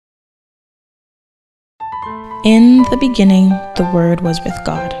In the beginning, the Word was with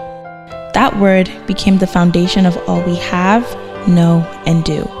God. That Word became the foundation of all we have, know, and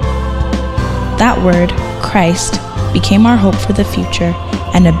do. That Word, Christ, became our hope for the future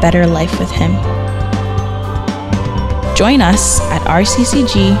and a better life with Him. Join us at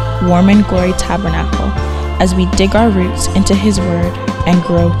RCCG Warm and Glory Tabernacle as we dig our roots into His Word and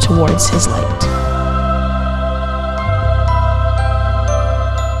grow towards His light.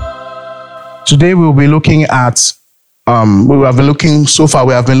 Today we'll be looking at, we have been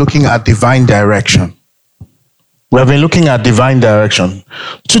looking at divine direction. We have been looking at divine direction.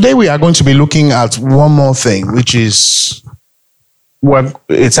 Today we are going to be looking at one more thing, which is, we're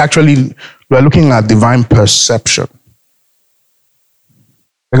looking at divine perception.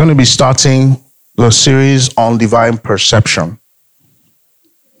 We're going to be starting the series on divine perception.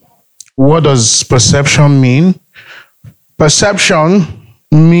 What does perception mean? Perception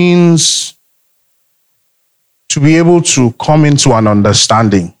means to be able to come into an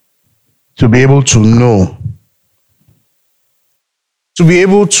understanding, to be able to know, to be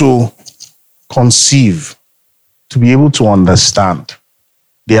able to conceive, to be able to understand,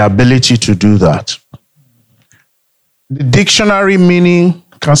 the ability to do that. The dictionary meaning,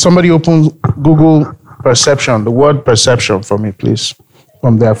 can somebody open Google perception, the word perception for me, please,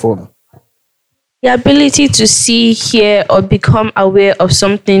 from their phone. The ability to see, hear, or become aware of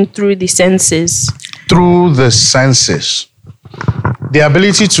something through the senses. Through the senses. The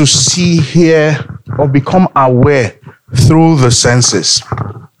ability to see, hear, or become aware through the senses.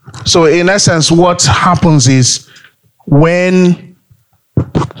 So in essence, what happens is when,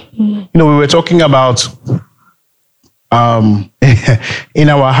 we were talking about, in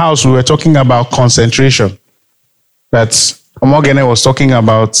our house, we were talking about concentration. That's Omogene was talking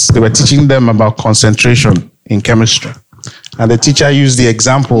about, they were teaching them about concentration in chemistry. And the teacher used the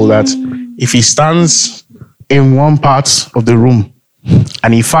example that if he stands in one part of the room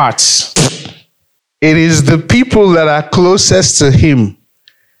and he farts, it is the people that are closest to him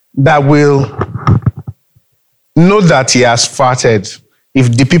that will know that he has farted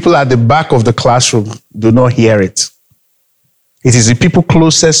if the people at the back of the classroom do not hear it. It is the people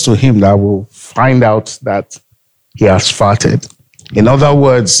closest to him that will find out that he has farted. In other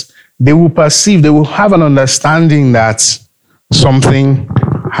words, they will perceive, they will have an understanding that something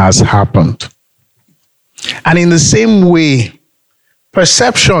has happened. And in the same way,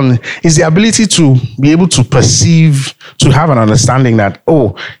 perception is the ability to be able to perceive, to have an understanding that,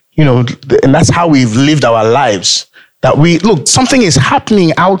 and that's how we've lived our lives. That something is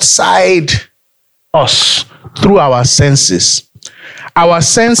happening outside us through our senses. Our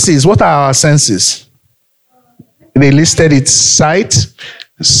senses, what are our senses? They listed it: sight,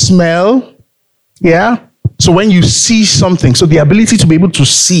 smell, yeah? So when you see something, so the ability to be able to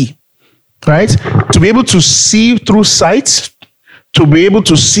see, right? To be able to see through sight, to be able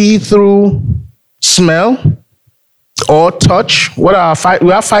to see through smell or touch. What are our five?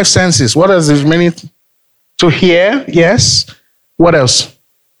 We have five senses. What else is many? To hear, yes. What else?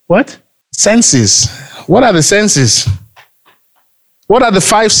 What? Senses. What are the senses? What are the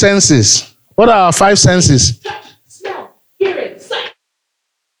five senses? What are our five senses? Smell, hearing, sight.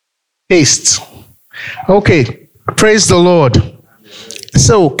 Taste. Okay, praise the Lord.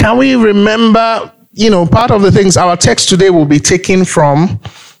 So, can we remember, part of the things, our text today will be taken from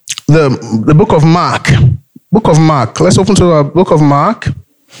the book of Mark. Book of Mark. Let's open to the book of Mark,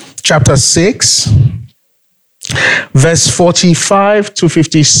 chapter 6, verse 45 to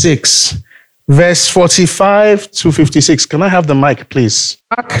 56. Verse 45 to 56. Can I have the mic, please?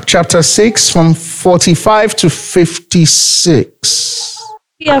 Mark chapter 6 from 45 to 56.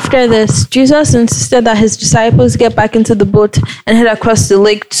 After this, Jesus insisted that his disciples get back into the boat and head across the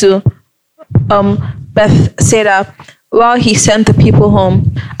lake to Bethsaida while he sent the people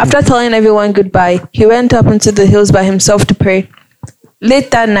home. After telling everyone goodbye, he went up into the hills by himself to pray.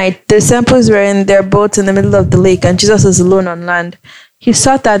 Late that night, the disciples were in their boats in the middle of the lake, and Jesus was alone on land. He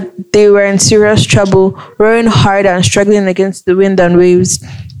saw that they were in serious trouble, rowing hard and struggling against the wind and waves.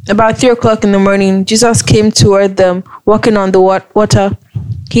 About 3:00 in the morning, Jesus came toward them, walking on the water.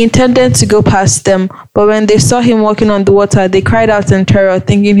 He intended to go past them, but when they saw him walking on the water, they cried out in terror,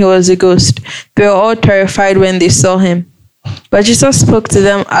 thinking he was a ghost. They were all terrified when they saw him. But Jesus spoke to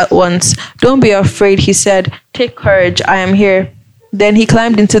them at once. "Don't be afraid," he said. "Take courage, I am here." Then he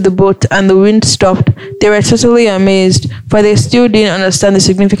climbed into the boat and the wind stopped. They were totally amazed, for they still didn't understand the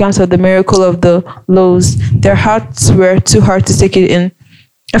significance of the miracle of the loaves. Their hearts were too hard to take it in.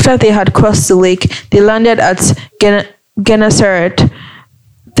 After they had crossed the lake, they landed at Gennesaret.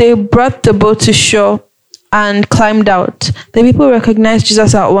 They brought the boat to shore and climbed out. The people recognized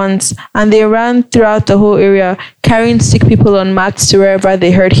Jesus at once, and they ran throughout the whole area, carrying sick people on mats to wherever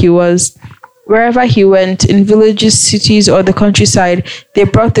they heard he was. Wherever he went, in villages, cities, or the countryside, they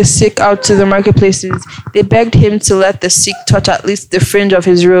brought the sick out to the marketplaces. They begged him to let the sick touch at least the fringe of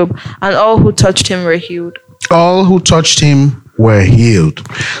his robe, and all who touched him were healed. All who touched him were healed.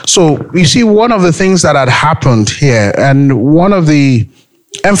 So you see, one of the things that had happened here, and one of the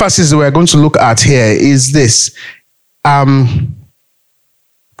emphasis that we're going to look at here is this. In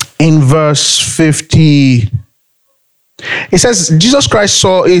verse 50, it says Jesus Christ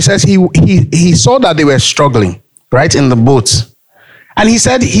saw. He says he saw that they were struggling, right, in the boat, and he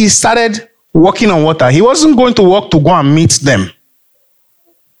said he started walking on water. He wasn't going to walk to go and meet them,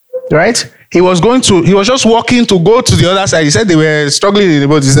 right? He was just walking to go to the other side. He said they were struggling in the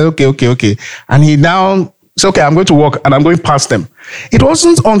boat. He said, okay. And he now said, okay, I'm going to walk and I'm going past them. It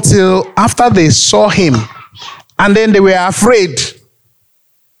wasn't until after they saw him and then they were afraid.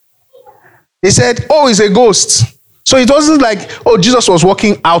 They said, oh, it's a ghost. So it wasn't like, oh, Jesus was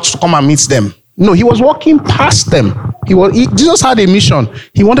walking out to come and meet them. No, he was walking past them. Jesus had a mission.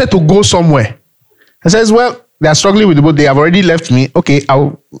 He wanted to go somewhere. He says, well, they are struggling with the boat. They have already left me. Okay,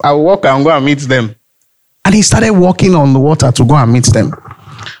 I'll walk and go and meet them. And he started walking on the water to go and meet them.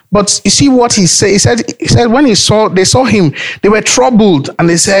 But you see what he said? He said when they saw him, they were troubled, and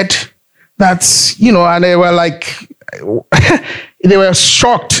they said that, and they were like, they were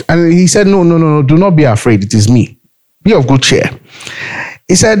shocked. And he said, no, do not be afraid. It is me. Be of good cheer.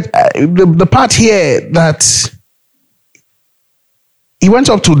 He said, the part here that he went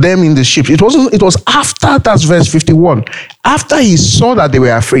up to them in the ship. It was after, that's verse 51. After he saw that they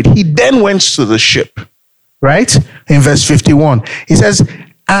were afraid, he then went to the ship, right? In verse 51, he says,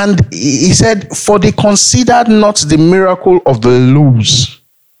 and he said, for they considered not the miracle of the loaves,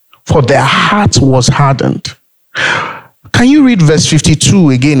 for their heart was hardened. Can you read verse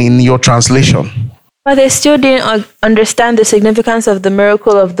 52 again in your translation? But they still didn't understand the significance of the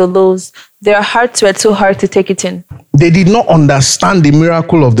miracle of the loaves. Their hearts were too hard to take it in. They did not understand the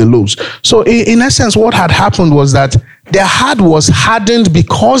miracle of the loaves. So in essence, what had happened was that their heart was hardened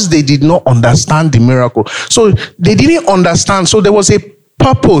because they did not understand the miracle. So they didn't understand. So there was a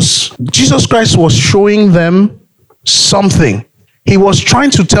purpose. Jesus Christ was showing them something. He was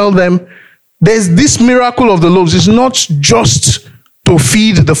trying to tell them, there's this miracle of the loaves. It's not just to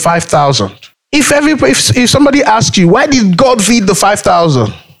feed the 5,000. If somebody asks you, why did God feed the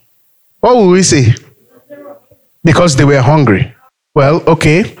 5,000? What will we say? Because they were hungry. Well,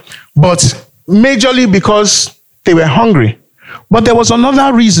 okay. But majorly because they were hungry. But there was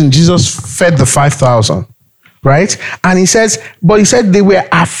another reason Jesus fed the 5,000. Right? And he said they were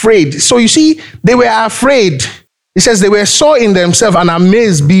afraid. So you see, they were afraid. He says they were sore in themselves and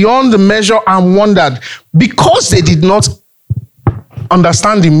amazed beyond the measure and wondered because they did not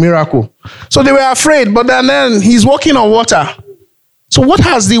understand the miracle. So they were afraid, but then he's walking on water. So what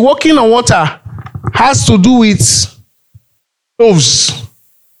has the walking on water has to do with loaves?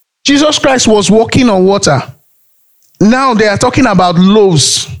 Jesus Christ was walking on water. Now they are talking about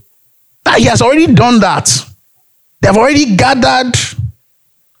loaves. He has already done that. They have already gathered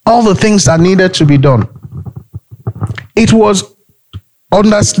all the things that needed to be done. It was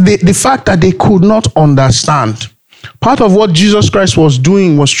the fact that they could not understand. Part of what Jesus Christ was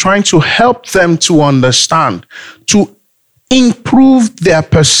doing was trying to help them to understand, to improve their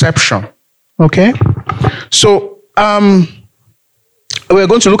perception. Okay? So, we're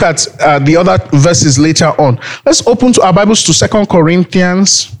going to look at the other verses later on. Let's open to our Bibles to 2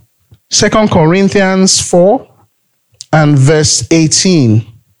 Corinthians 4 and verse 18.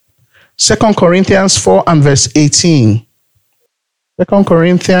 2 Corinthians 4 and verse 18. 2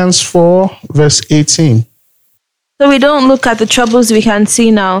 Corinthians 4 verse 18. So we don't look at the troubles we can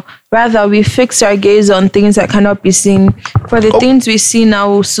see now. Rather, we fix our gaze on things that cannot be seen. For the things we see now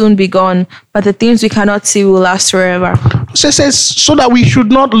will soon be gone, but the things we cannot see will last forever. So it says, so that we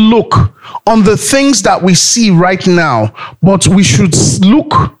should not look on the things that we see right now, but we should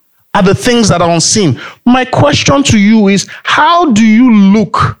look at the things that are unseen. My question to you is, how do you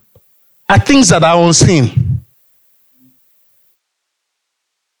look at things that are unseen?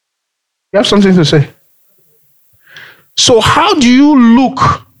 You have something to say? So how do you look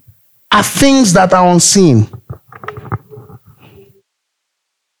at things that are unseen?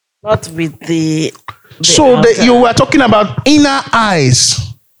 Not with the so you were talking about inner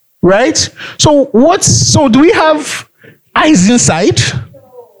eyes, right? So do we have eyes inside?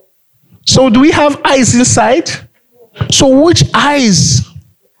 So do we have eyes inside? So which eyes?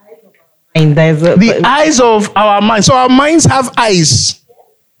 And the eyes of our mind. So our minds have eyes.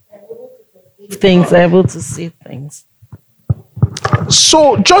 things, are able to see things.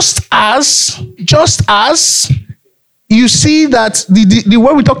 So just as you see that the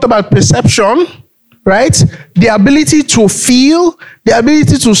way we talked about perception, right? The ability to feel, the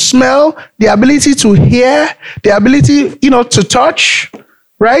ability to smell, the ability to hear, the ability, to touch,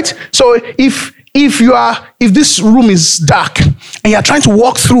 right? So if this room is dark and you're trying to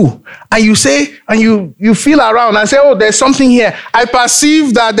walk through and you say, and you feel around and say, oh, there's something here. I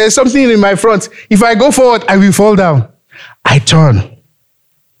perceive that there's something in my front. If I go forward, I will fall down. I turn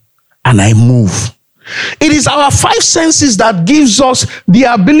and I move. It is our five senses that gives us the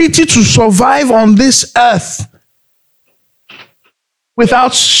ability to survive on this earth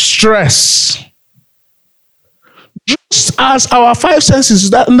without stress. Just as our five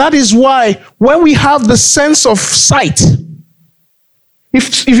senses, that is why when we have the sense of sight,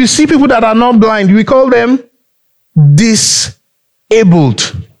 if you see people that are not blind, we call them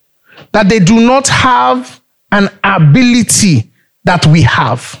disabled. That they do not have an ability that we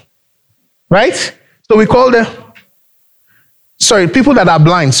have. Right? So we call them, people that are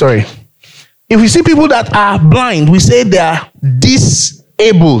blind, If we see people that are blind, we say they are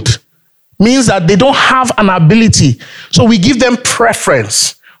disabled. Means that they don't have an ability. So we give them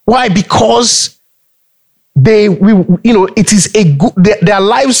preference. Why? Because it is a good, their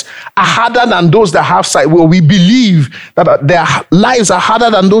lives are harder than those that have sight. Well, we believe that their lives are harder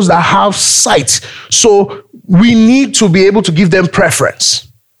than those that have sight. So we need to be able to give them preference,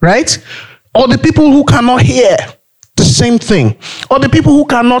 right? Or the people who cannot hear, the same thing. Or the people who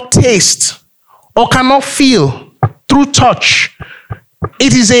cannot taste or cannot feel through touch.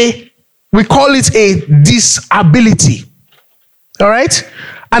 We call it a disability. All right?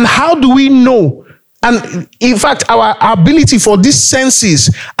 And how do we know? And in fact, our ability for these senses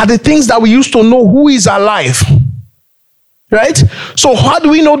are the things that we use to know who is alive. Right? So how do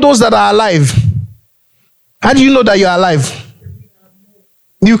we know those that are alive? How do you know that you're alive?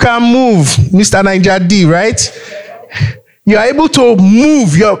 You can move, Mr. Niger D, right? You are able to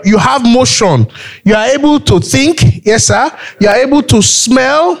move. You have motion. You are able to think. Yes, sir. You are able to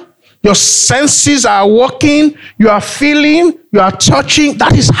smell. Your senses are working. You are feeling. You are touching.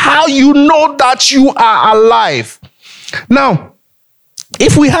 That is how you know that you are alive. Now,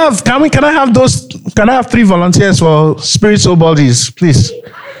 if we have, can I have 3 volunteers for spirit, soul, bodies, please?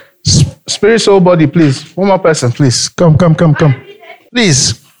 Spirit, soul, body, please. One more person, please. Come.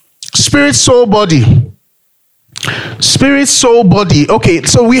 Please. Spirit, soul, body. Spirit, soul, body. Okay,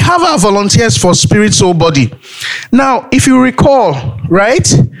 so we have our volunteers for spirit, soul, body. Now, if you recall, right?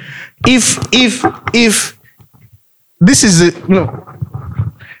 If this is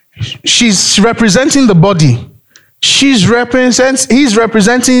she's representing the body. He's representing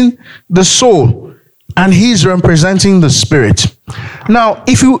the soul, and he's representing the spirit. Now,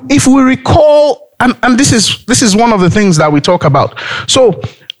 if we recall, and this is one of the things that we talk about. So,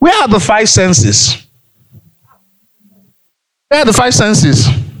 where are the five senses? Where are the five senses?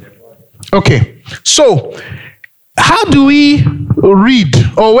 Okay. So, how do we read?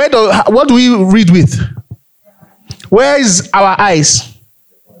 Or what do we read with? Where is our eyes?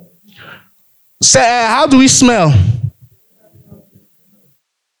 How do we smell?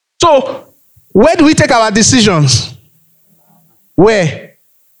 So, where do we take our decisions? Where?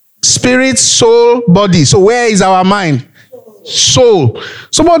 Spirit, soul, body. So where is our mind? Soul.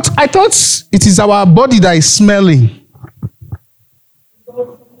 So but I thought it is our body that is smelling.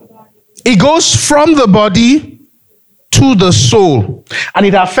 It goes from the body to the soul. And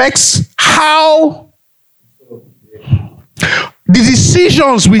it affects how the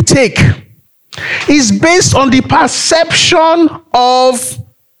decisions we take is based on the perception of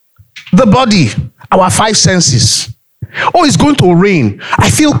the body, our five senses. Oh, it's going to rain. I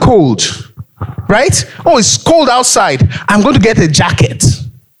feel cold. Right? Oh, it's cold outside. I'm going to get a jacket.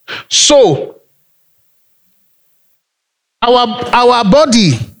 So, our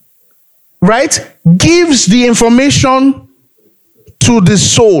body, right, gives the information to the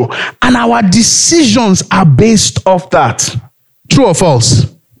soul. And our decisions are based off that. True or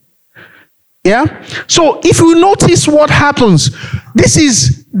false? Yeah? So, if you notice what happens, this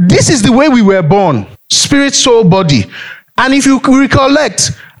is the way we were born. Spirit, soul, body. And if you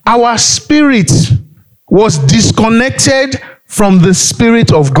recollect, our spirit was disconnected from the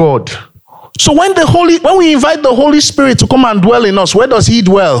Spirit of God. So when we invite the Holy Spirit to come and dwell in us, where does he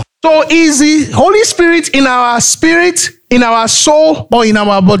dwell? So is the Holy Spirit in our spirit, in our soul, or in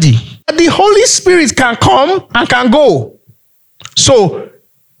our body? The Holy Spirit can come and can go. So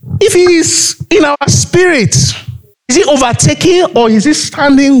if he is in our spirit, is he overtaking or is he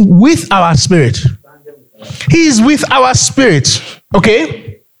standing with our spirit? He is with our spirit.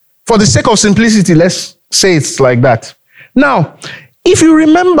 Okay? For the sake of simplicity, let's say it's like that. Now, if you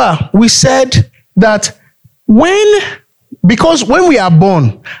remember, we said that because when we are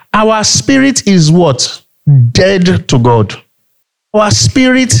born, our spirit is what? Dead to God. Our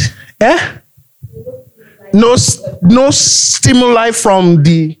spirit, no stimuli from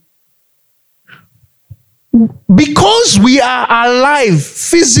the... Because we are alive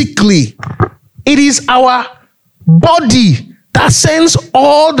physically, it is our body that sends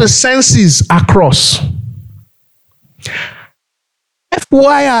all the senses across.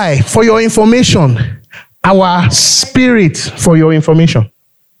 FYI, for your information, our spirit, for your information,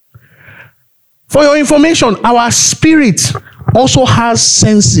 our spirit also has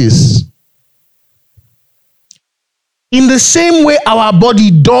senses. In the same way, our body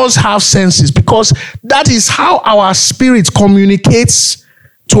does have senses, because that is how our spirit communicates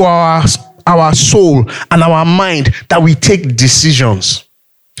to our soul and our mind that we take decisions.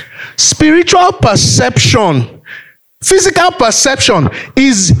 Spiritual perception, physical perception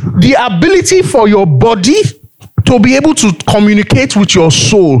is the ability for your body to be able to communicate with your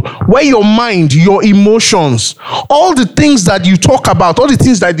soul, where your mind, your emotions, all the things that you talk about, all the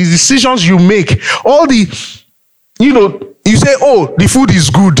things that the decisions you make, all the, you say, oh, the food is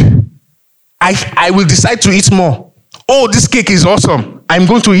good. I will decide to eat more. Oh, this cake is awesome. I'm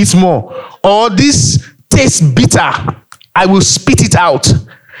going to eat more. Or this tastes bitter. I will spit it out.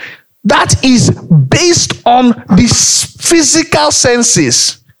 That is based on these physical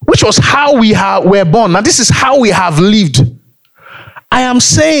senses, which was how we were born. Now, this is how we have lived. I am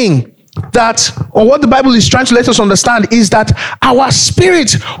saying that, or what the Bible is trying to let us understand, is that our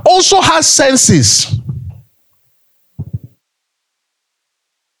spirit also has senses.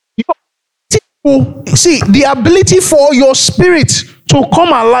 See, the ability for your spirit to come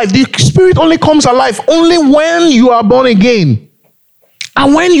alive, the spirit only comes alive only when you are born again.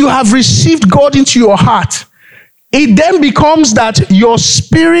 And when you have received God into your heart, it then becomes that your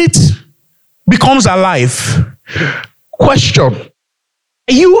spirit becomes alive. Question: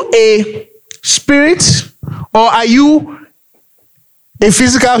 are you a spirit or are you a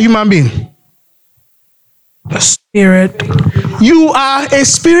physical human being? The spirit. You are a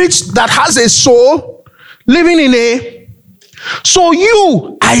spirit that has a soul living in a... So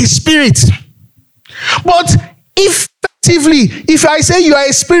you are a spirit. But effectively, if I say you are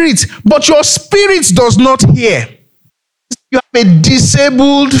a spirit, but your spirit does not hear, you have a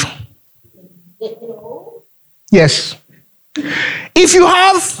disabled... Yes. If you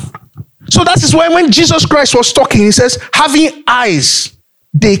have... So that is why when Jesus Christ was talking, he says, having eyes,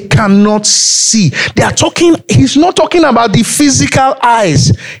 they cannot see. He's not talking about the physical eyes.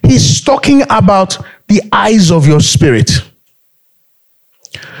 He's talking about the eyes of your spirit.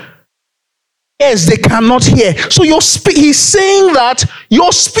 Yes, they cannot hear. So he's saying that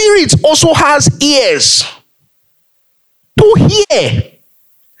your spirit also has ears to hear.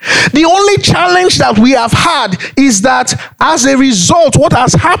 The only challenge that we have had is that as a result, what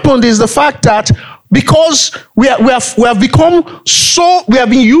has happened is the fact that because we have become so, we have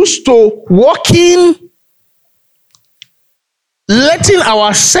been used to walking, letting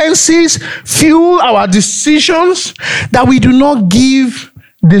our senses fuel our decisions, that we do not give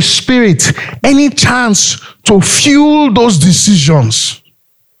the spirit any chance to fuel those decisions.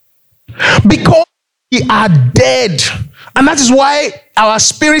 Because we are dead. And that is why our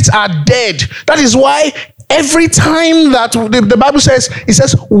spirits are dead. That is why every time that the Bible says, it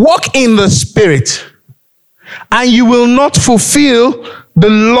says, walk in the spirit, and you will not fulfill the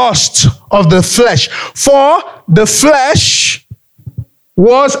lust of the flesh. For the flesh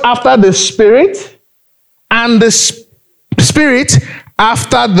was after the spirit, and the spirit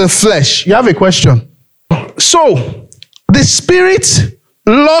after the flesh. You have a question? So, the spirit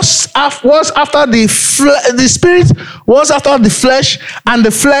was after the spirit was after the flesh, and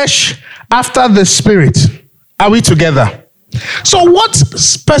the flesh after the spirit. Are we together? So what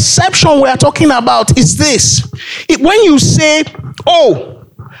perception we are talking about is this. When you say, oh,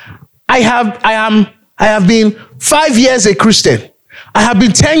 I have been 5 years a Christian. I have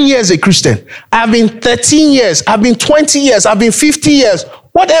been 10 years a Christian. I have been 13 years. I've been 20 years. I've been 50 years.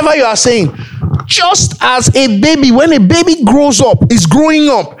 Whatever you are saying. Just as a baby, when a baby grows up, is growing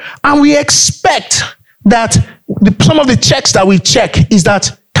up, and we expect that some of the checks that we check is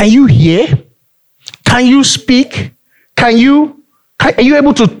that, can you hear? Can you speak? Are you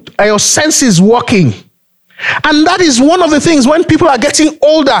able to, are your senses working? And that is one of the things when people are getting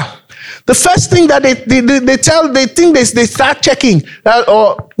older. The first thing that they start checking,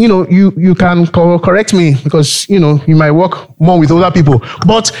 or you can correct me because you might work more with older people,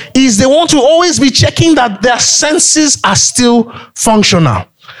 but is they want to always be checking that their senses are still functional,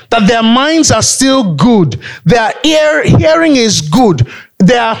 that their minds are still good, their hearing is good,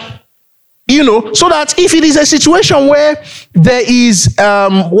 their, so that if it is a situation where there is,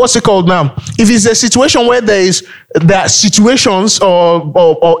 what's it called now? If it's a situation where there are situations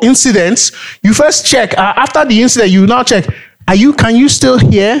or incidents, you first check. After the incident, you now check, can you still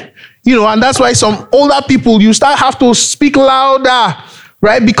hear? And that's why some older people, you have to speak louder,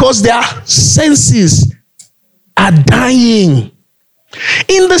 right? Because their senses are dying.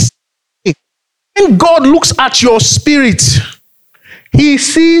 In the spirit, when God looks at your spirit, he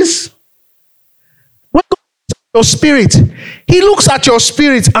sees, when God looks at your spirit, he looks at your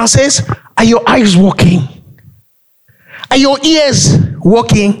spirit and says, are your eyes working? Are your ears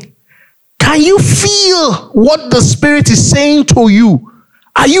working? Can you feel what the Spirit is saying to you?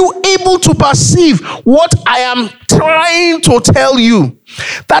 Are you able to perceive what I am trying to tell you?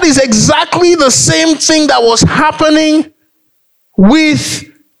 That is exactly the same thing that was happening with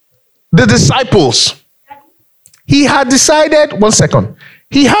the disciples. He had decided,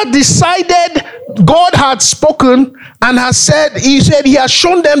 God had spoken and he said he has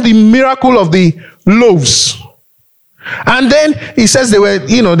shown them the miracle of the loaves. And then he says they were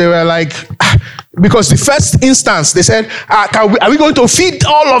like, because the first instance, they said, are we going to feed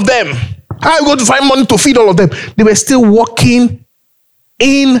all of them? How are we going to find money to feed all of them? They were still walking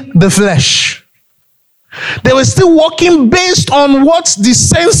in the flesh. They were still walking based on what the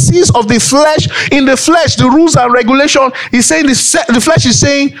senses of the flesh, in the flesh, the rules and regulation. He's saying the flesh is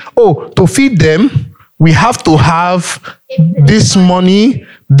saying, to feed them, we have to have this money,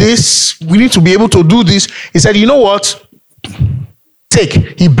 we need to be able to do this. He said, you know what?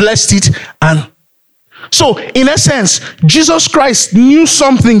 Take. He blessed it. And so, in essence, Jesus Christ knew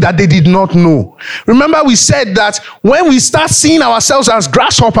something that they did not know. Remember, we said that when we start seeing ourselves as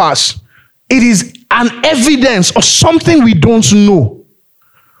grasshoppers, it is an evidence of something we don't know.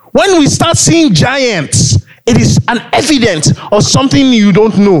 When we start seeing giants, it is an evidence of something you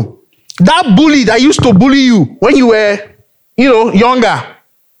don't know. That bully that used to bully you when you were, younger.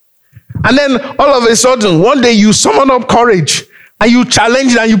 And then all of a sudden, one day you summon up courage and you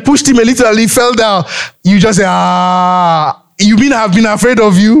challenged and you pushed him a little and he fell down. You just say, you mean I've been afraid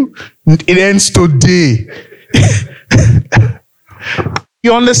of you? It ends today.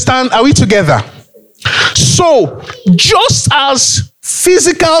 You understand? Are we together? So, just as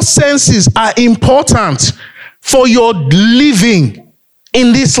physical senses are important for your living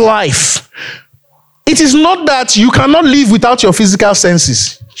in this life, it is not that you cannot live without your physical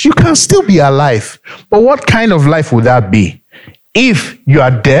senses. You can still be alive. But what kind of life would that be? If you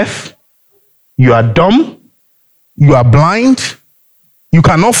are deaf, you are dumb, you are blind, you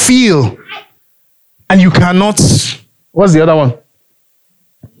cannot feel, and you cannot, what's the other one?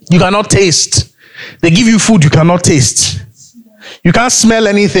 You cannot taste. They give you food, you cannot taste. You can't smell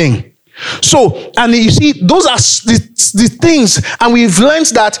anything. So, and you see, those are the things, and we've learned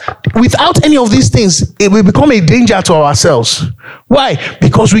that without any of these things, it will become a danger to ourselves. Why?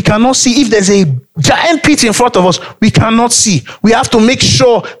 Because we cannot see. If there's a giant pit in front of us, we cannot see. We have to make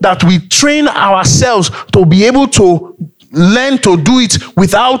sure that we train ourselves to be able to learn to do it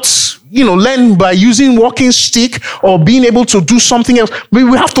without, learn by using walking stick or being able to do something else. We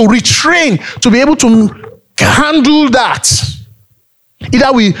have to retrain to be able to handle that.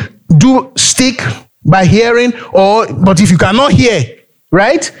 Either we do stick by hearing, but if you cannot hear,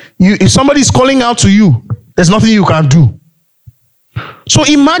 right? If somebody is calling out to you, there's nothing you can do. So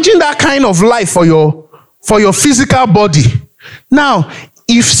imagine that kind of life for your physical body. Now,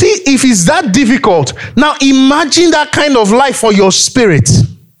 if it's that difficult, now imagine that kind of life for your spirit.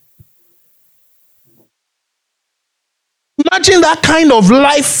 Imagine that kind of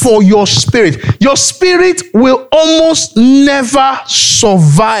life for your spirit. Your spirit will almost never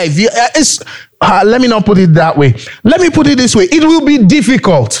survive. Let me not put it that way. Let me put it this way. It will be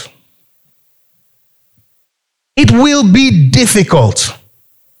difficult. It will be difficult.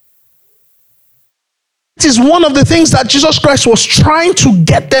 It is one of the things that Jesus Christ was trying to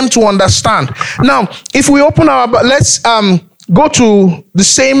get them to understand. Now, if we open let's go to the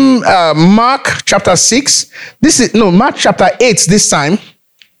same Mark chapter 6. Mark chapter 8 this time.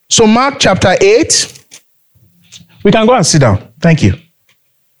 So Mark chapter 8. We can go and sit down. Thank you.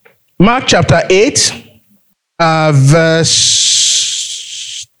 Mark chapter 8, verse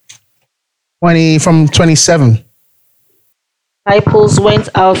 20 from 27. Disciples went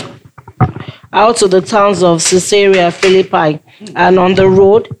out to the towns of Caesarea Philippi, and on the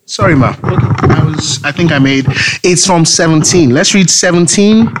road. Sorry, ma. I think I made. It's from 17. Let's read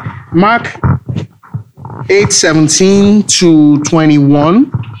 17. Mark 8:17 to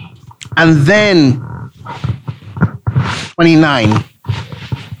 21, and then 29.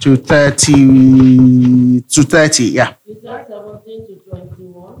 to 30, yeah.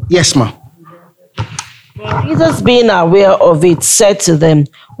 Yes, ma'am. Jesus, being aware of it, said to them,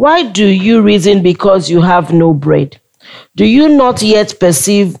 "Why do you reason because you have no bread? Do you not yet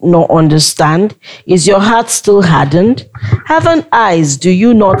perceive nor understand? Is your heart still hardened? Having eyes, do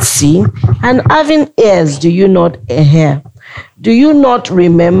you not see? And having ears, do you not hear? Do you not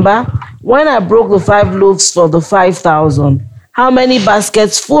remember when I broke the 5 loaves for the 5,000? How many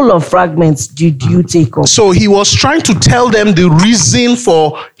baskets full of fragments did you take up?" So he was trying to tell them the reason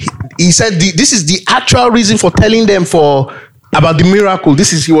for, he said this is the actual reason for telling them about the miracle.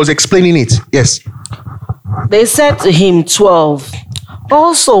 He was explaining it. Yes. They said to him, 12.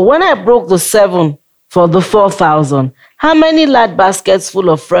 Also, when I broke the 7 for the 4,000, how many large baskets full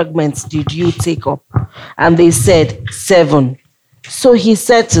of fragments did you take up? And they said, 7. So he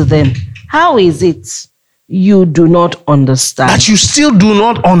said to them, how is it you do not understand? That you still do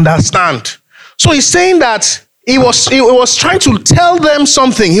not understand. So he's saying that he was trying to tell them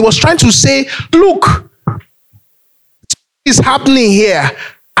something. He was trying to say, look, is happening here.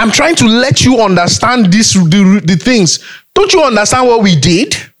 I'm trying to let you understand the things. Don't you understand what we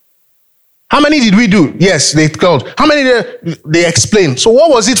did? How many did we do? Yes, they called. How many they explained? So what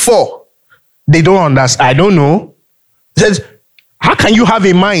was it for? They don't understand. I don't know. He says, how can you have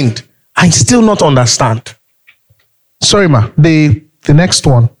a mind and still not understand? Sorry, ma. The next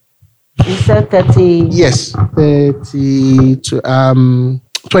one. He said 30. Yes, 30 to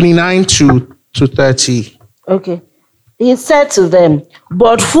 29 to 30. Okay. He said to them,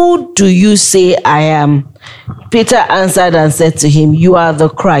 but who do you say I am? Peter answered and said to him, you are the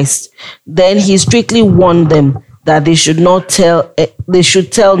Christ. Then he strictly warned them that they should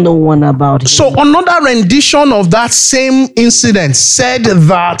tell no one about it. So another rendition of that same incident said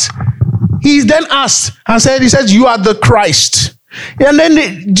that he then asked and said, he said, you are the Christ. And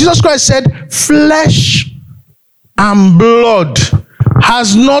then Jesus Christ said, flesh and blood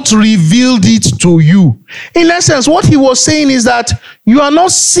has not revealed it to you. In essence, what he was saying is that you are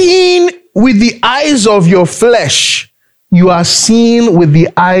not seeing with the eyes of your flesh. You are seeing with the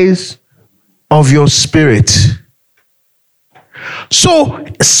eyes of your spirit. So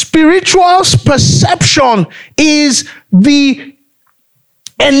spiritual perception is the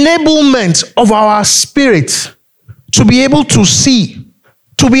enablement of our spirit to be able to see,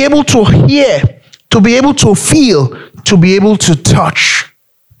 to be able to hear, to be able to feel, to be able to touch.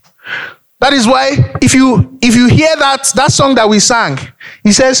 That is why if you hear that song that we sang,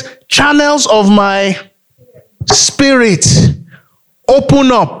 it says, channels of my spirit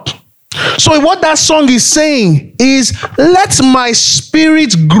open up. So what that song is saying is, let my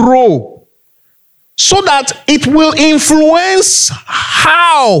spirit grow so that it will influence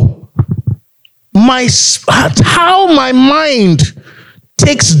how my mind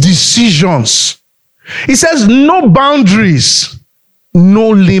takes decisions. He says, no boundaries, no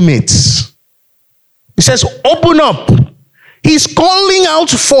limits. He says, open up. He's calling out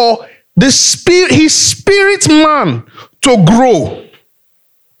for his spirit man to grow.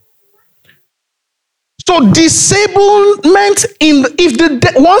 So disablement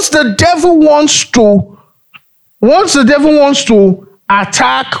once the devil wants to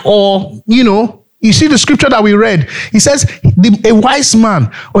attack, or you see the scripture that we read. He says a wise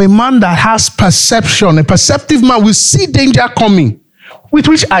man, or a man that has perception, a perceptive man, will see danger coming. With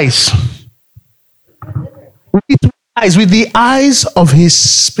which eyes? With the eyes of his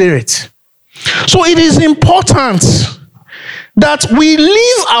spirit. So it is important that we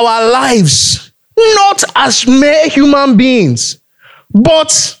live our lives not as mere human beings,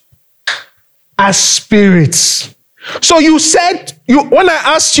 but as spirits. So you said, when I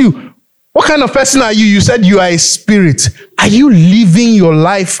asked you, what kind of person are you? You said you are a spirit. Are you living your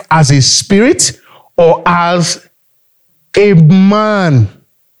life as a spirit or as a man?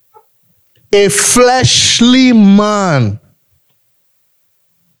 A fleshly man?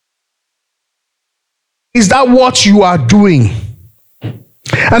 Is that what you are doing?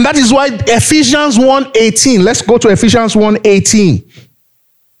 And that is why Ephesians 1:18. Let's go to Ephesians 1:18.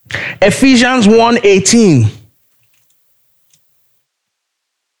 Ephesians 1:18.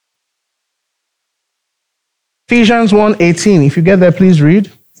 Ephesians 1:18. If you get there, please read.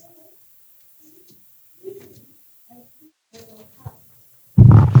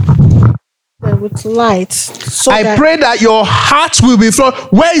 With light. So I pray that your heart will be flowing.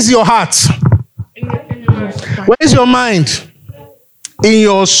 Where is your heart? Where is your mind? In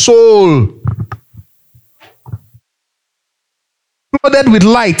your soul. Flooded with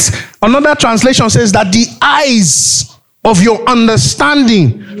light. Another translation says that the eyes of your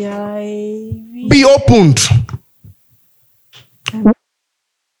understanding be opened.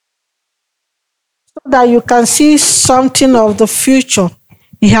 that you can see something of the future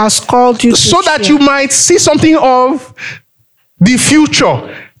He has called you to So that share. you might see something of the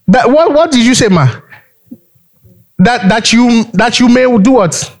future. That what did you say, ma? That you may do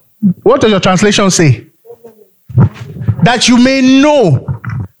what? What does your translation say? That you may know.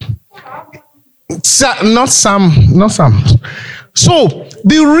 Not some. So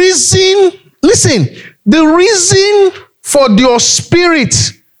the reason for your spirit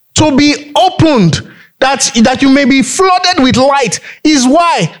to be opened, that you may be flooded with light, is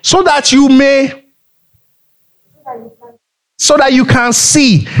why? So that you can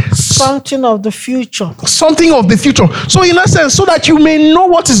see Something of the future. something of the future. So in a sense, so that you may know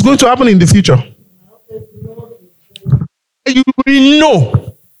what is going to happen in the future. You will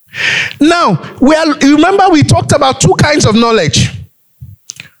know. Now, remember we talked about two kinds of knowledge.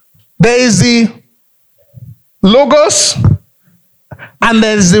 There is the Logos and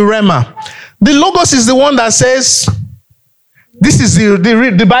there is the Rema. The Logos is the one that says, this is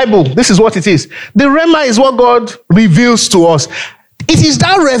the Bible. This is what it is. The Rema is what God reveals to us. It is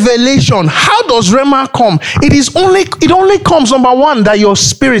that revelation. How does Rema come? It only comes, number one, that your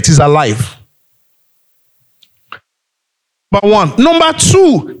spirit is alive. Number one. Number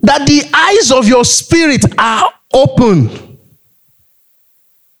two, that the eyes of your spirit are open.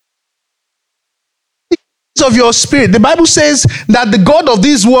 The eyes of your spirit. The Bible says that the God of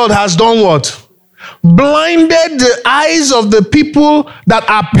this world has done what? Blinded the eyes of the people that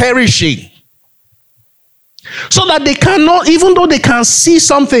are perishing. So that they cannot, even though they can see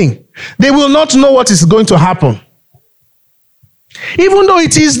something, they will not know what is going to happen. Even though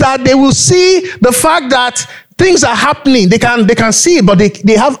it is that they will see the fact that things are happening, they can see it, but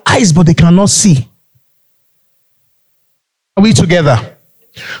they have eyes, but they cannot see. Are we together?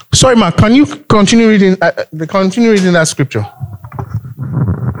 Sorry, Mark, can you continue reading that scripture?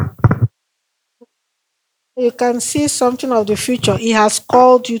 You can see something of the future He has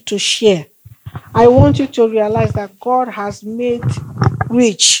called you to share. I want you to realize that God has made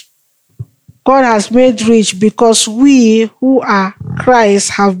rich. God has made rich because we who are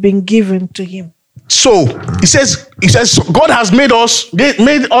Christ have been given to Him. So he says God has made us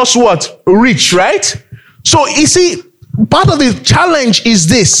what? Rich, right? So you see, part of the challenge is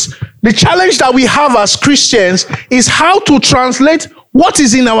this. The challenge that we have as Christians is how to translate what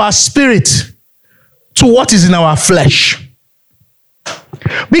is in our spirit to what is in our flesh.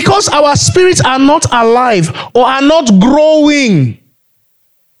 Because our spirits are not alive or are not growing.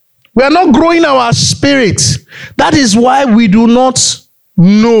 We are not growing our spirit. That is why we do not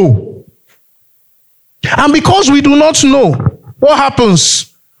know. And because we do not know, what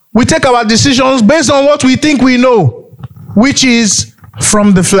happens? We take our decisions based on what we think we know, which is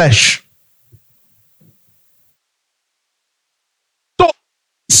from the flesh. So,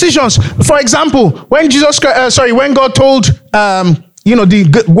 decisions. For example, when God told,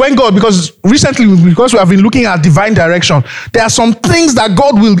 because recently, because we have been looking at divine direction, there are some things that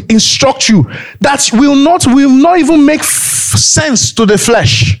God will instruct you that will not even make sense to the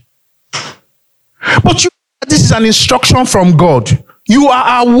flesh. But this is an instruction from God. You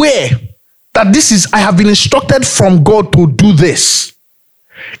are aware that I have been instructed from God to do this.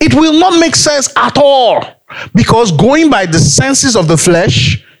 It will not make sense at all, because going by the senses of the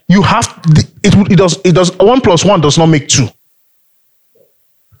flesh, it does 1 + 1 does not make 2.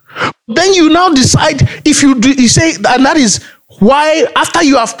 Then you now decide you say, and that is why after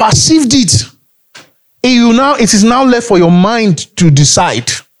you have perceived it, it is now left for your mind to decide.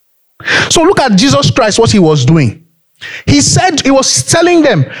 So look at Jesus Christ, what he was doing. He was telling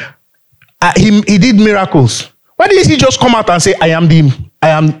them, he did miracles. Why didn't he just come out and say, I am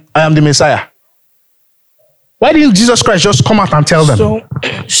the Messiah? Why didn't Jesus Christ just come out and tell them?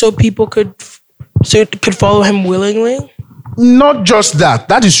 So people could follow him willingly? Not just that.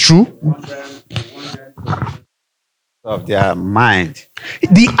 That is true. Of their mind.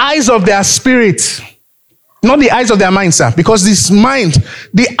 The eyes of their spirit. Not the eyes of their mind, sir. Because this mind,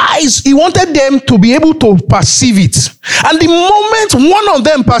 the eyes, he wanted them to be able to perceive it. And the moment one of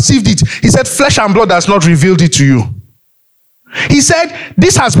them perceived it, he said, flesh and blood has not revealed it to you. He said,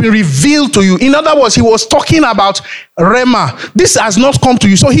 this has been revealed to you. In other words, he was talking about Rema. This has not come to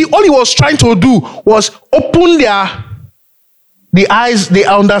you. So all he was trying to do was open the eyes, the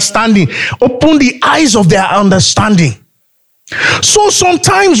understanding. Open the eyes of their understanding. So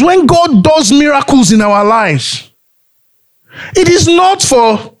sometimes when God does miracles in our lives, it is not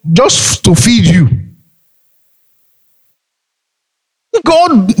for just to feed you.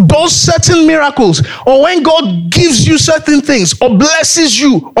 God does certain miracles, or when God gives you certain things, or blesses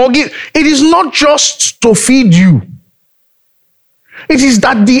you, it is not just to feed you. It is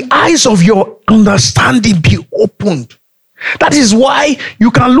that the eyes of your understanding be opened. That is why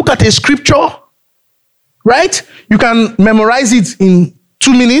you can look at a scripture, right? You can memorize it in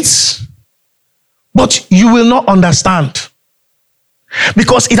 2 minutes, but you will not understand.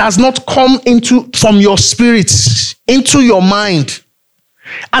 Because it has not come from your spirit into your mind.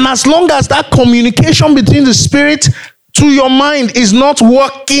 And as long as that communication between the spirit to your mind is not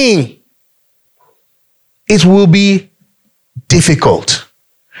working, it will be difficult.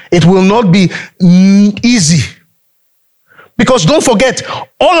 It will not be easy. Because don't forget,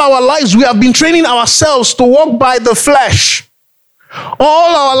 all our lives we have been training ourselves to walk by the flesh.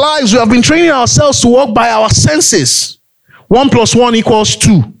 All our lives we have been training ourselves to walk by our senses. 1 + 1 =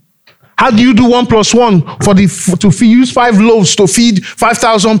 2. How do you do 1 + 1 to use 5 loaves to feed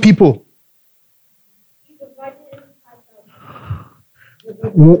 5,000 people?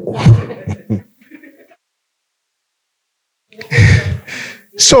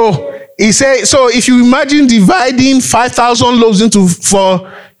 So he said, so if you imagine dividing 5,000 loaves into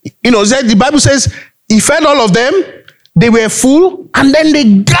the Bible says he fed all of them, they were full, and then they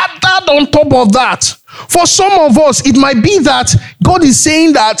gathered on top of that. For some of us, it might be that God is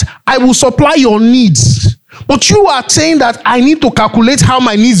saying that I will supply your needs. But you are saying that I need to calculate how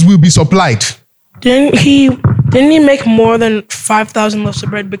my needs will be supplied. Didn't he make more than 5,000 loaves of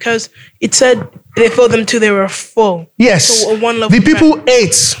bread? Because it said they filled them till they were full. Yes. So one loaf the of people bread.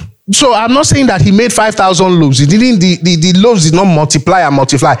 ate. So I'm not saying that he made 5,000 loaves. He didn't. The loaves did not multiply and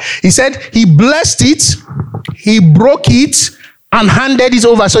multiply. He said he blessed it, he broke it, and handed it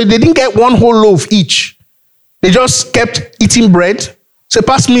over. So they didn't get one whole loaf each. They just kept eating bread. So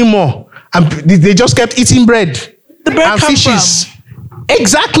pass me more. And they just kept eating bread. The bread and come fishes.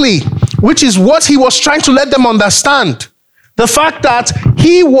 Exactly. Which is what he was trying to let them understand. The fact that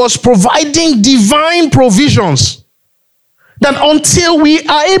he was providing divine provisions. That until we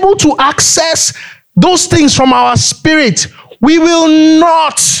are able to access those things from our spirit, we will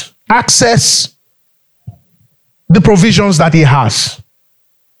not access the provisions that he has.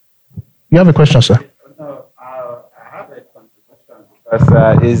 You have a question, sir? No, I have a contribution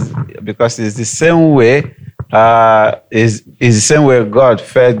because it's the same way. Is the same way God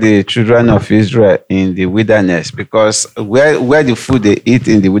fed the children of Israel in the wilderness, because where the food they eat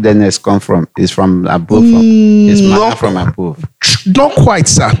in the wilderness come from is from above. It's manna from above. Not quite,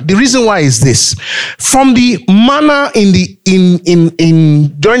 sir. The reason why is this: from the manna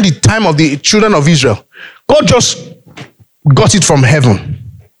during the time of the children of Israel, God just got it from heaven.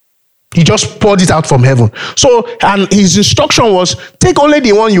 He just poured it out from heaven. So, and his instruction was, take only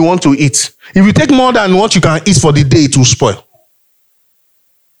the one you want to eat. If you take more than what you can eat for the day, it will spoil.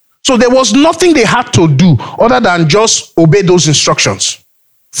 So there was nothing they had to do other than just obey those instructions.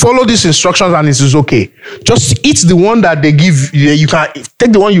 Follow these instructions and it is okay. Just eat the one that they give you. You can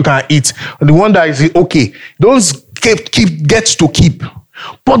take the one you can eat. The one that is okay. Don't get to keep.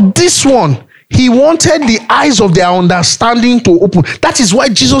 But this one, he wanted the eyes of their understanding to open. That is why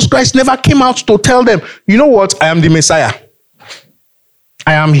Jesus Christ never came out to tell them, you know what, I am the Messiah.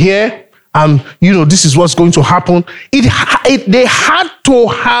 I am here, and this is what's going to happen. They had to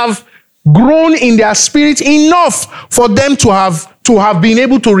have grown in their spirit enough for them to have been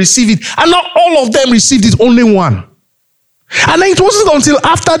able to receive it. And not all of them received it, only one. And then it wasn't until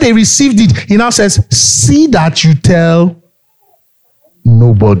after they received it, he now says, see that you tell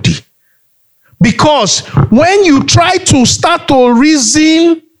nobody. Because when you try to start to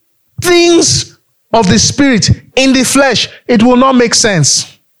reason things of the spirit in the flesh, it will not make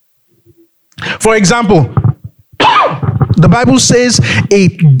sense. For example, the Bible says a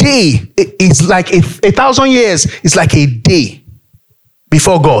day is like 1,000 years is like a day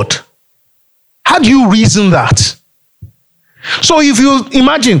before God. How do you reason that? So if you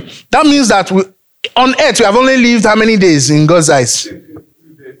imagine, that means that on earth we have only lived how many days in God's eyes?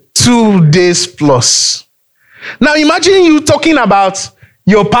 2 days plus. Now imagine you talking about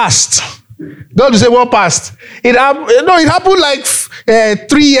your past. God will say, what past? It happened like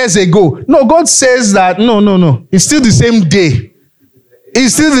 3 years ago. No, God says that, no. It's still the same day.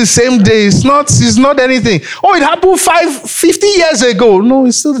 It's still the same day. It's not anything. Oh, it happened 50 years ago. No,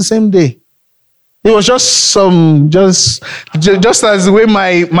 it's still the same day. It was just as the way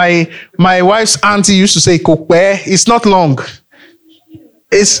my wife's auntie used to say, kokwe, it's not long.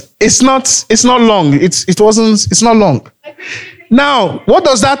 It's not long. It's not long. Now, what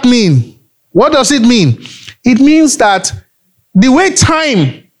does that mean? What does it mean? It means that the way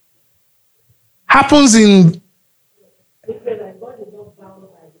time happens the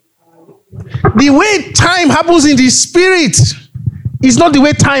way time happens in the spirit is not the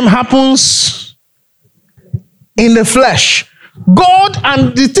way time happens in the flesh. God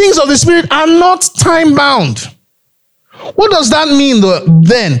and the things of the Spirit are not time bound. What does that mean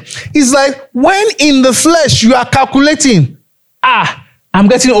then? It's like when in the flesh you are calculating, I'm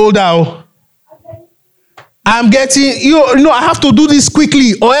getting older. I'm getting, I have to do this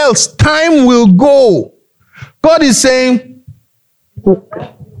quickly or else time will go. God is saying,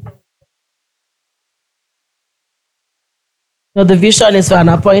 no, the vision is for an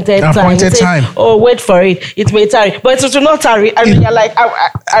appointed time. time. Oh, wait for it. It may tarry. But it will not tarry. And you're like,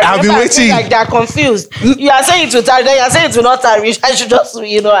 I've been waiting. Like they're confused. You are saying it will tarry, then you're saying it will not tarry. I should just,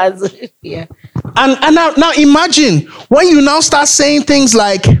 yeah. And now imagine when you now start saying things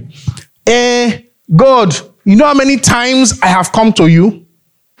like, God, you know how many times I have come to you?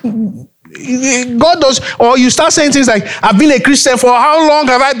 God does, or you start saying things like, I've been a Christian for how long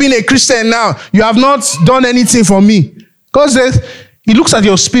have I been a Christian now? You have not done anything for me. God says, he looks at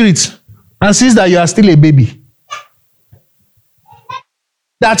your spirit and sees that you are still a baby.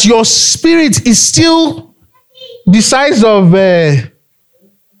 That your spirit is still the size of an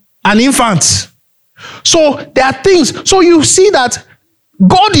infant. So there are things. So you see that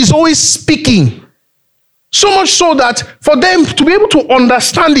God is always speaking. So much so that for them to be able to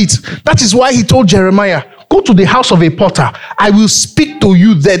understand it, that is why he told Jeremiah, go to the house of a potter. I will speak to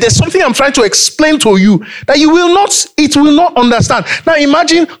you there. There's something I'm trying to explain to you that it will not understand. Now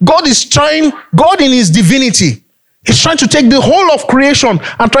imagine God in his divinity, he's trying to take the whole of creation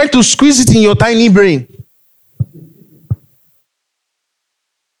and trying to squeeze it in your tiny brain.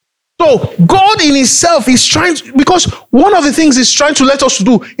 So God in himself is trying to, because one of the things he's trying to let us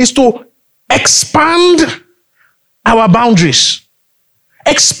do is to expand our boundaries.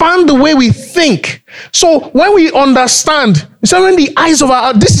 Expand the way we think. So when we understand, so when the eyes of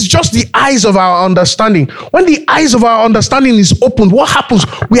this is just the eyes of our understanding. When the eyes of our understanding is opened, what happens?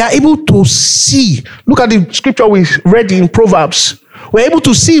 We are able to see. Look at the scripture we read in Proverbs. We're able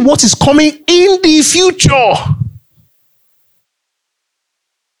to see what is coming in the future.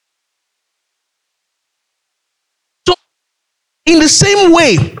 So in the same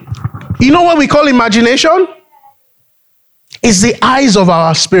way, you know what we call imagination? It's the eyes of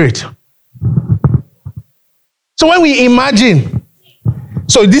our spirit. So when we imagine,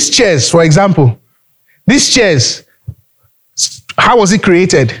 so these chairs, for example, how was it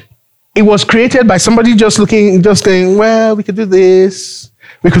created? It was created by somebody just going, well, we could do this,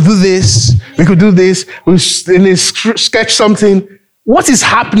 we could do this, we could do this, and they sketch something. What is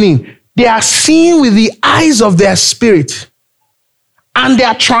happening? They are seeing with the eyes of their spirit, and they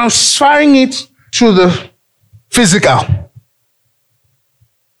are transferring it to the physical.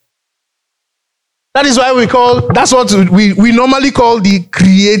 That is why that's what we normally call the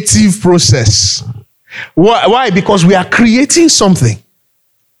creative process. Why? Because we are creating something.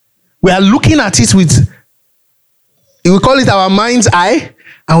 We are looking at it we call it our mind's eye,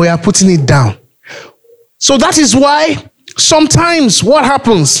 and we are putting it down. So that is why sometimes what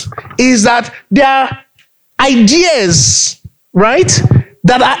happens is that there are ideas, right,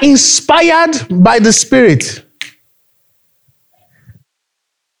 that are inspired by the Spirit.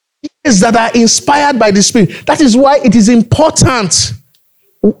 That are inspired by the Spirit. That is why it is important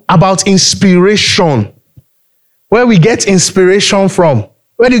about inspiration. Where we get inspiration from.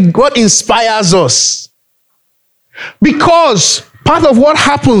 What inspires us. Because part of what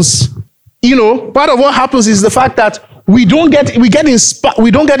happens is the fact that we don't get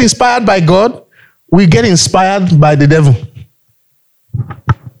inspired by God, we get inspired by the devil.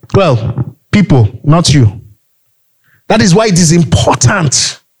 Well, people, not you. That is why it is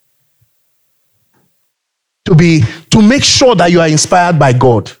important to make sure that you are inspired by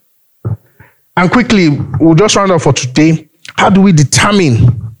God. And quickly, we'll just round up for today. How do we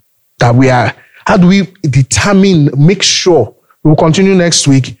determine that make sure, we'll continue next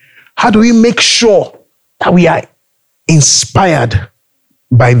week. How do we make sure that we are inspired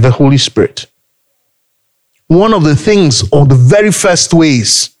by the Holy Spirit? One of the things, or the very first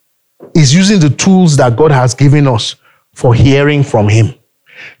ways, is using the tools that God has given us for hearing from him.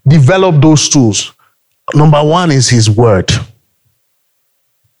 Develop those tools. Number one is his word.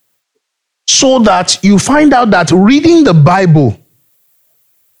 So that you find out that reading the Bible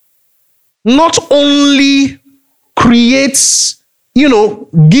not only creates,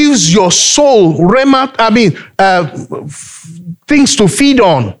 gives your soul things to feed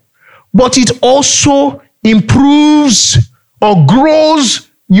on, but it also improves or grows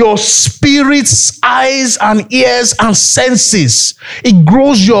your spirit's eyes and ears and senses. It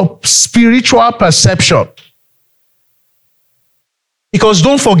grows your spiritual perception. Because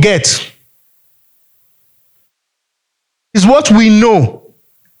don't forget, it's what we know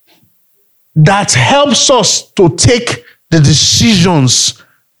that helps us to take the decisions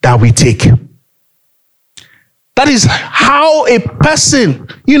that we take. That is how a person,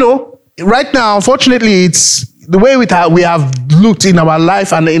 right now, unfortunately, it's the way we have looked in our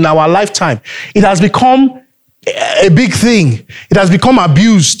life and in our lifetime. It has become a big thing. It has become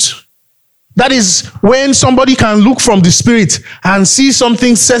abused. That is when somebody can look from the spirit and see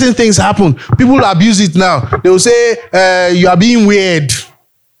certain things happen. People abuse it now. They will say, you are being weird.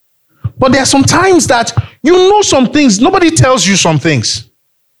 But there are some times that you know some things. Nobody tells you some things.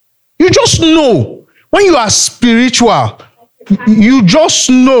 You just know. When you are spiritual, you just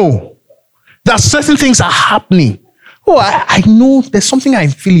know that certain things are happening. Oh, I know there's something I'm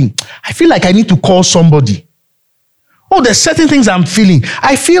feeling. I feel like I need to call somebody. Oh, there's certain things I'm feeling.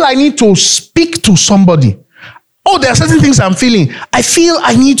 I feel I need to speak to somebody. Oh, there are certain things I'm feeling. I feel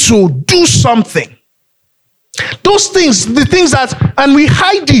I need to do something. Those things, the things that, and we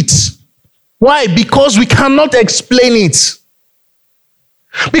hide it. Why? Because we cannot explain it.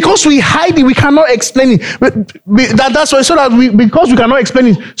 Because we hide it, we cannot explain it. That's why, because we cannot explain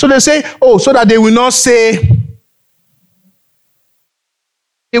it. So they say, so that they will not say,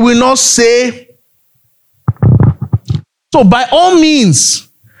 So by all means,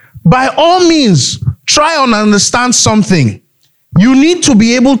 try and understand something. You need to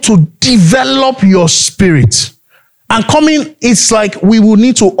be able to develop your spirit. And coming, it's like we will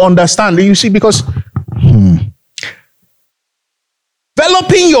need to understand. You see, because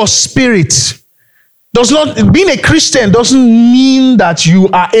developing your spirit being a Christian doesn't mean that you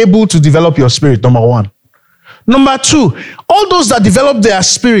are able to develop your spirit, number one. Number two, all those that develop their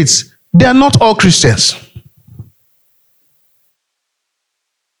spirits, they are not all Christians.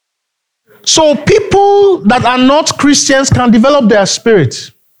 So people that are not Christians can develop their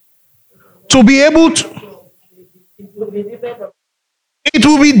spirit to be able to. It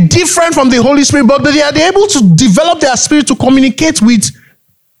will be different from the Holy Spirit, but they are able to develop their spirit to communicate with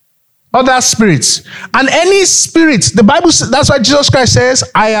other spirits. And any spirit, the Bible says, that's why Jesus Christ says,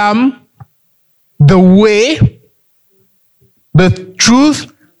 I am the way, the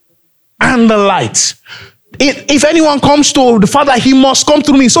truth, and the light. If anyone comes to the Father, he must come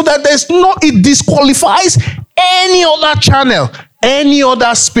through me, so that it disqualifies any other channel, any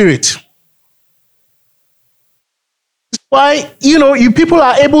other spirit. That's why, you people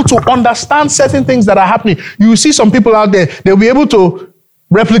are able to understand certain things that are happening. You see some people out there, they'll be able to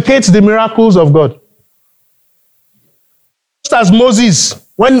replicate the miracles of God. Just as Moses,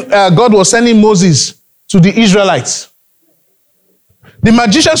 when God was sending Moses to the Israelites, the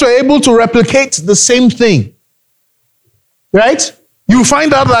magicians were able to replicate the same thing. Right? You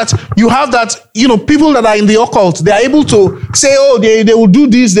find out that you have that, people that are in the occult, they are able to say, they will do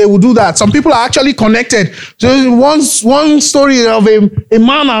this, they will do that. Some people are actually connected. So one story of a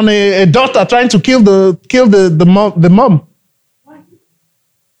man and a daughter trying to kill the mom.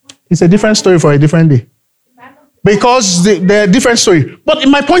 It's a different story for a different day. Because they're a different story. But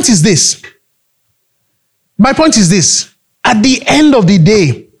my point is this. At the end of the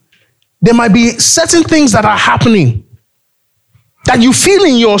day, there might be certain things that are happening that you feel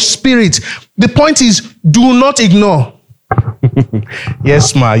in your spirit. The point is, do not ignore.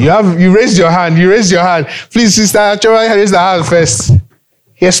 Yes, ma. You raised your hand. Please, Sister Achora, raise the hand first.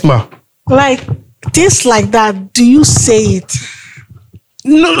 Yes, ma. Like things like that, do you say it?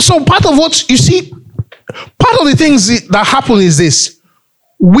 No, so part of the things that happen is this.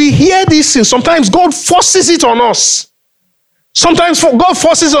 We hear these things. Sometimes God forces it on us. Sometimes God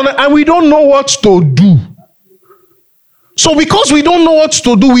forces on it and we don't know what to do. So because we don't know what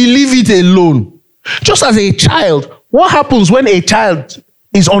to do, we leave it alone. Just as a child, what happens when a child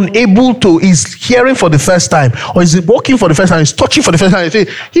is is hearing for the first time, or is walking for the first time, is touching for the first time?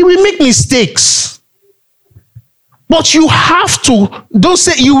 He will make mistakes. But you have to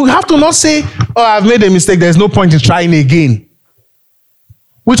not say, I've made a mistake, there's no point in trying again.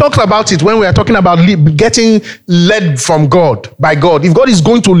 We talked about it when we are talking about getting led from God, by God. If God is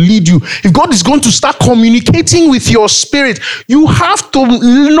going to lead you, if God is going to start communicating with your spirit, you have to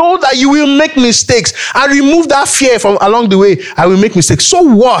know that you will make mistakes and remove that fear from along the way. I will make mistakes. So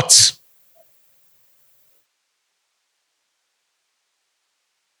what?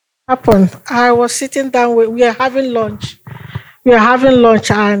 Happened. I was sitting down, we were having lunch.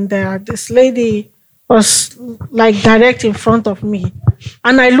 And this lady was like direct in front of me.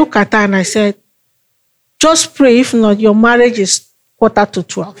 And I look at her and I said, just pray, if not, your marriage is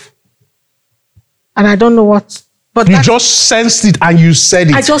 11:45. And I don't know what. But you just sensed it and you said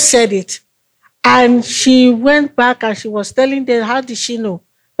it. I just said it. And she went back and she was telling them, how did she know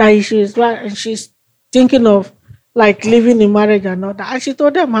that she's thinking of like living in marriage and all that? And she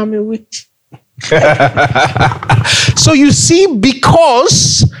told them, I'm a witch. So you see,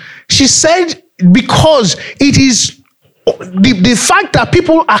 because she said, because it is the fact that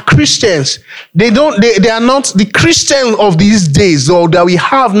people are Christians, they are not the Christian of these days, or that we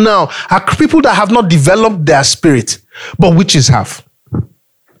have now, are people that have not developed their spirit, but witches have.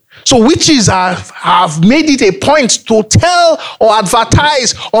 So witches have made it a point to tell or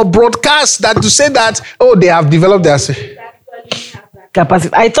advertise or broadcast that, to say that, oh, they have developed their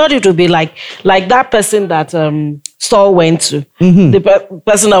capacity. I thought it would be like that person that Saul went to, the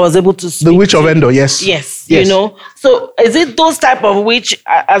person that was able to speak. The witch of Endor, yes. Yes, you know. So is it those type of witch,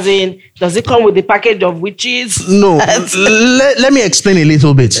 as in, does it come with the package of witches? No. Let me explain a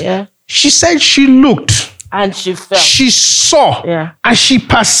little bit. Yeah. She said she looked. And she felt. She saw. Yeah. And she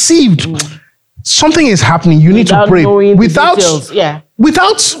perceived something is happening. You need to pray. Without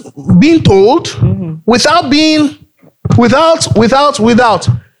being told, without.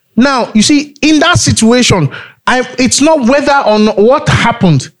 Now, you see, in that situation, it's not whether on what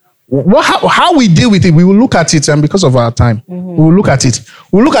happened. How we deal with it, we will look at it, and because of our time, we will look at it.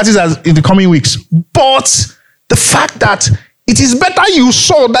 We'll look at it as in the coming weeks. But the fact that it is better you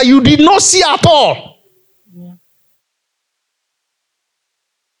saw that you did not see at all.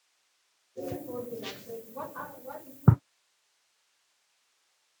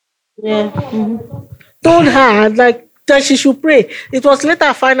 Yeah. Told her like that she should pray. It was later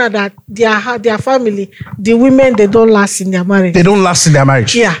I found out that their family, the women, they don't last in their marriage. They don't last in their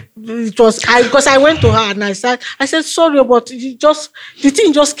marriage. Yeah. It was because I went to her and I said sorry, but the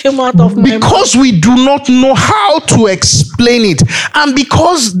thing just came out of my mouth. Because we do not know how to explain it, and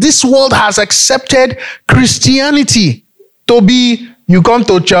because this world has accepted Christianity to be, you come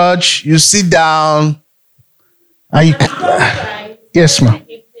to church, you sit down, and you, yes, ma'am.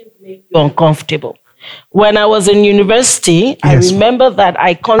 Uncomfortable. When I was in university, I remember that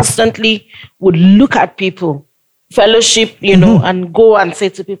I constantly would look at people, fellowship, and go and say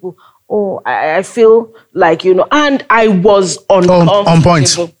to people, oh, I feel like, and I was uncomfortable. On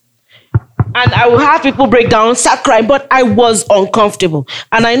point. And I would have people break down, start crying, but I was uncomfortable.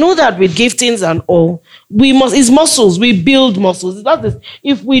 And I know that with giftings and all, it's muscles, we build muscles. It's not this,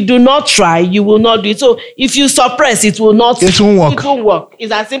 if we do not try, you will not do it. So if you suppress, it will not. It won't work. It won't work.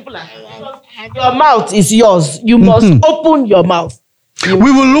 It's as simple as your mouth is yours. You must open your mouth.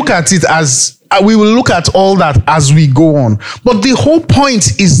 We will look at it as we will look at all that as we go on. But the whole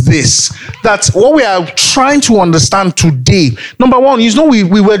point is this, that what we are trying to understand today, number one,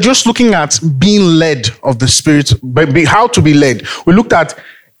 we were just looking at being led of the Spirit, how to be led. We looked at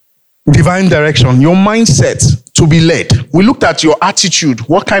divine direction, your mindset to be led. We looked at your attitude.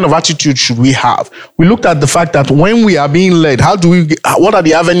 What kind of attitude should we have? We looked at the fact that when we are being led, what are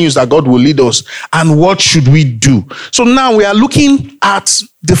the avenues that God will lead us, and what should we do? So now we are looking at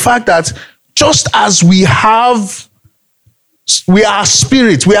the fact that just as we are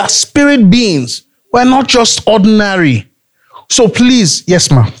spirit beings. We're not just ordinary. So please,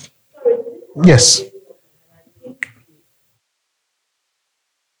 yes, ma'am. Yes.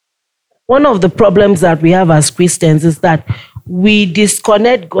 One of the problems that we have as Christians is that we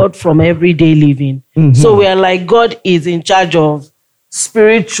disconnect God from everyday living. So we are like, God is in charge of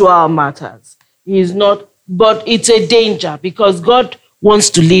spiritual matters. He is not, but it's a danger because God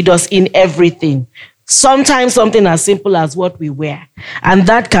wants to lead us in everything. Sometimes something as simple as what we wear. And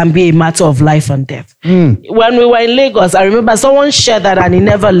that can be a matter of life and death. When we were in Lagos, I remember someone shared that and he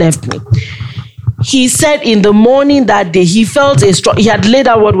never left me. He said in the morning that day, he had laid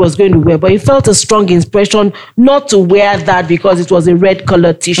out what was going to wear, but he felt a strong impression not to wear that because it was a red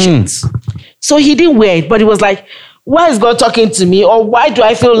colored t-shirt. So he didn't wear it, but he was like, why is God talking to me? Or why do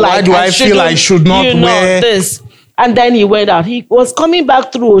I feel like I should not wear this? And then he went out. He was coming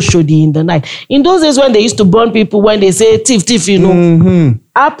back through Oshodi in the night. In those days when they used to burn people, when they say thief,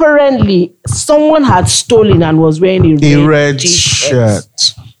 apparently someone had stolen and was wearing a red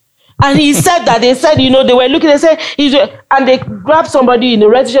shirt. And he said that they said, they were looking, they said, and they grabbed somebody in a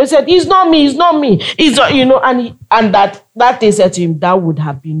red shirt, said, it's not me, it's not, and that they said to him, that would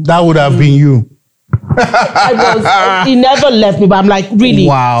have been you. He never left me, but I'm like, really?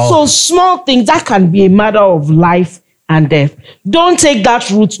 Wow. So small things, that can be a matter of life and death. Don't take that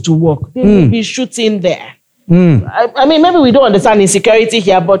route to work. They will be shooting there. I mean, maybe we don't understand insecurity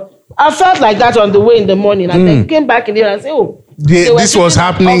here, but I felt like that on the way in the morning. And then came back in there and said, this was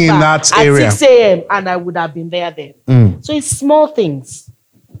happening in that area. At 6 a.m. and I would have been there then. So it's small things.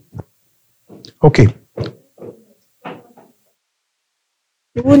 Okay.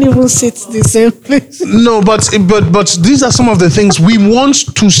 You won't even sit the same place. No, but these are some of the things we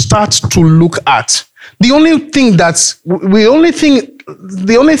want to start to look at. The only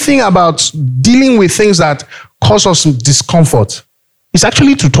thing about dealing with things that cause us discomfort is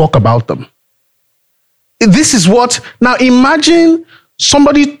actually to talk about them. This is what, now imagine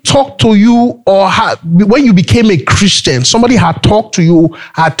somebody talked to you, or when you became a Christian, somebody had talked to you,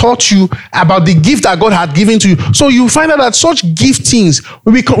 had taught you about the gift that God had given to you. So you find out that such giftings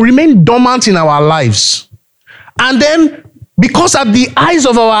will remain dormant in our lives. And then, because at the eyes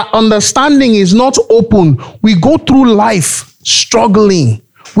of our understanding is not open, we go through life struggling.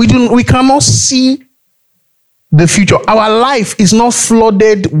 We cannot see the future. Our life is not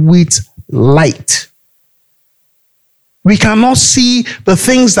flooded with light. We cannot see the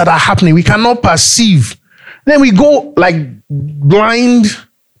things that are happening. We cannot perceive. Then we go like blind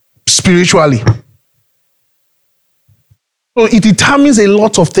spiritually. So it determines a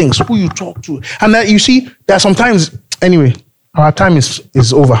lot of things, who you talk to. And then you see, there are sometimes, anyway, our time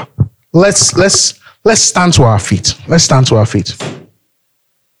is over. Let's stand to our feet. Let's stand to our feet.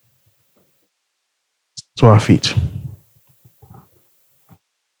 To our feet.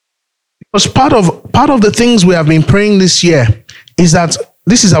 Because part of the things we have been praying this year is that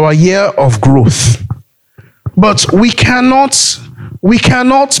this is our year of growth. But we cannot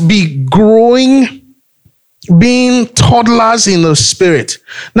be growing, being toddlers in the spirit.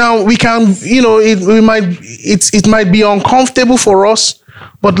 Now we can, it might be uncomfortable for us,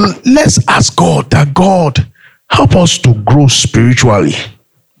 but let's ask God that God help us to grow spiritually.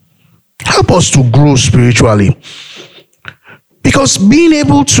 Help us to grow spiritually. Because being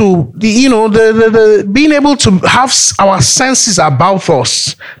able to, being able to have our senses about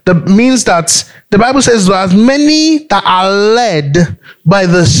us, that means that the Bible says that as many that are led by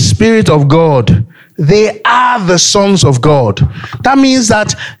the Spirit of God, they are the sons of God. That means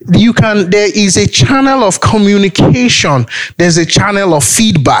that there is a channel of communication. There's a channel of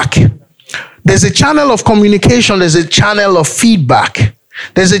feedback. There's a channel of communication. There's a channel of feedback.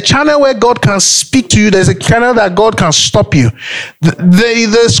 There's a channel where God can speak to you. There's a channel that God can stop you.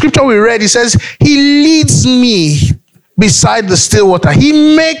 The scripture we read, it says, He leads me beside the still water.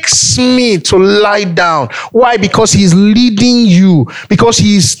 He makes me to lie down. Why? Because He's leading you. Because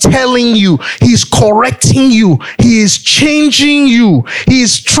He's telling you. He's correcting you. He is changing you. He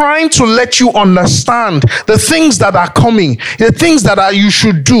is trying to let you understand the things that are coming. The things that you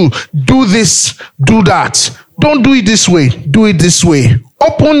should do. Do this, do that. Don't do it this way. Do it this way.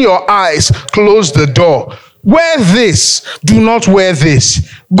 Open your eyes. Close the door. Wear this. Do not wear this.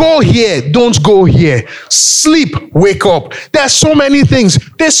 Go here. Don't go here. Sleep. Wake up. There's so many things.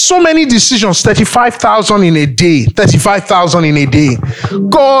 There's so many decisions. 35,000 in a day. 35,000 in a day.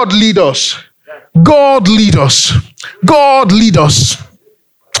 God lead us. God lead us. God lead us.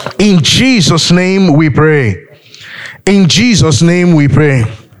 In Jesus' name we pray. In Jesus' name we pray.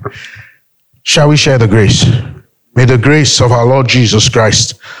 Shall we share the grace? May the grace of our Lord Jesus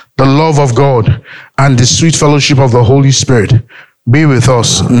Christ, the love of God, and the sweet fellowship of the Holy Spirit be with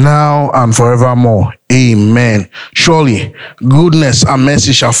us now and forevermore. Amen. Surely goodness and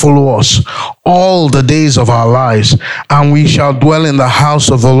mercy shall follow us all the days of our lives, and we shall dwell in the house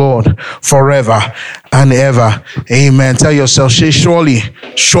of the Lord forever and ever. Amen. Tell yourself, say, surely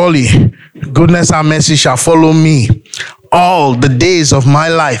goodness and mercy shall follow me all the days of my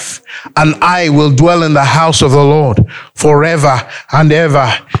life, and I will dwell in the house of the Lord forever and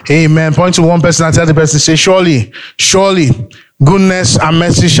ever. Amen. Point to one person and tell the person, say, surely goodness and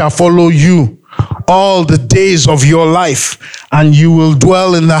mercy shall follow you all the days of your life, and you will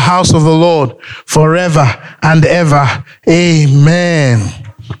dwell in the house of the Lord forever and ever. Amen.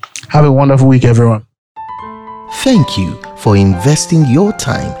 Have a wonderful week, everyone. Thank you for investing your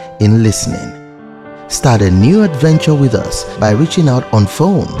time in listening. Start a new adventure with us by reaching out on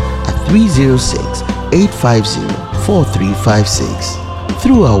phone at 306-850-4356,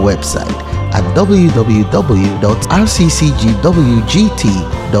 through our website at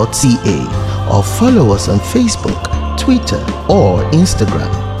www.rccgwgt.ca, or follow us on Facebook, Twitter, or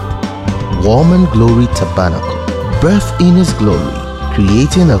Instagram. Warm and Glory Tabernacle, birth in His glory,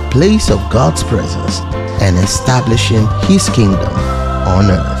 creating a place of God's presence and establishing His kingdom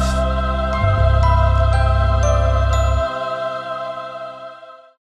on earth.